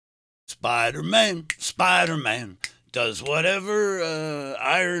Spider-Man, Spider-Man does whatever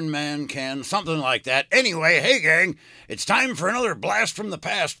Iron Man can, something like that. Anyway, hey gang, it's time for another blast from the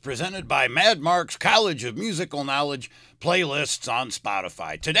past presented by Mad Mark's College of Musical Knowledge playlists on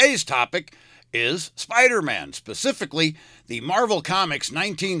Spotify. Today's topic is Spider-Man, specifically the Marvel Comics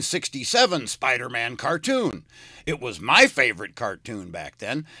 1967 Spider-Man cartoon. It was my favorite cartoon back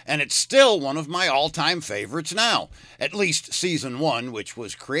then, and it's still one of my all-time favorites now. At least season 1, which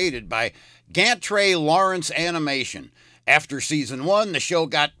was created by Gantre Lawrence Animation. After season 1, the show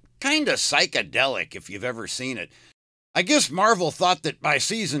got kinda psychedelic, if you've ever seen it. I guess Marvel thought that by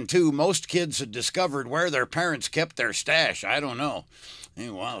season 2, most kids had discovered where their parents kept their stash. I don't know. Hey,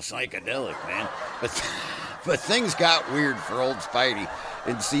 wow, psychedelic, man. But things got weird for old Spidey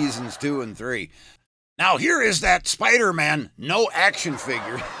in seasons 2 and 3. Now, here is that Spider-Man no action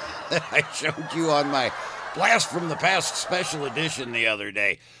figure that I showed you on my Blast from the Past special edition the other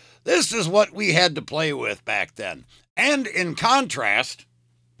day. This is what we had to play with back then. And in contrast,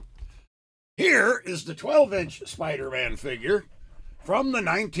 here is the 12-inch Spider-Man figure from the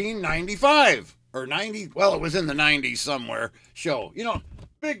 1995 or 90, well, it was in the 90s somewhere, show. You know,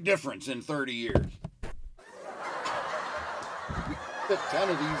 big difference in 30 years. We put 10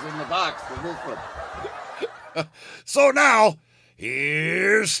 of these in the box for this one. So now,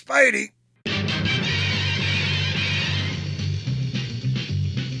 here's Spidey.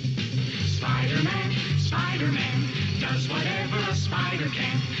 Spider-Man, Spider-Man, does whatever a spider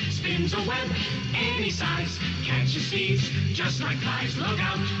can. Spins a web any size, catches thieves just like flies. Look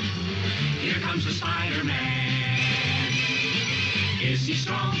out, here comes the Spider-Man. Is he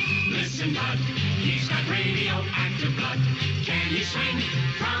strong? Listen, bud, he's got radioactive blood. Can he swing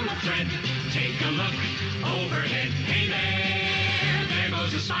from a thread? Take a look overhead. Hey there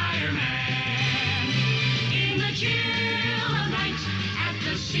goes the Spider-Man. In the chill of night, at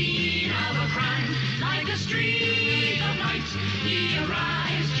the scene of a crime, like a streak of light, he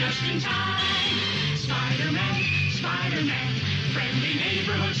arrives just in time. Spider-Man, Spider-Man, friendly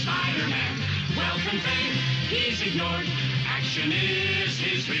neighborhood Spider-Man. Wealth and fame, he's ignored. Action is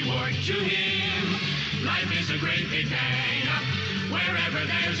his reward to him. Life is a great big hang-up. Wherever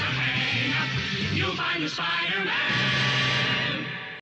there's a hang-up, you'll find the Spider-Man.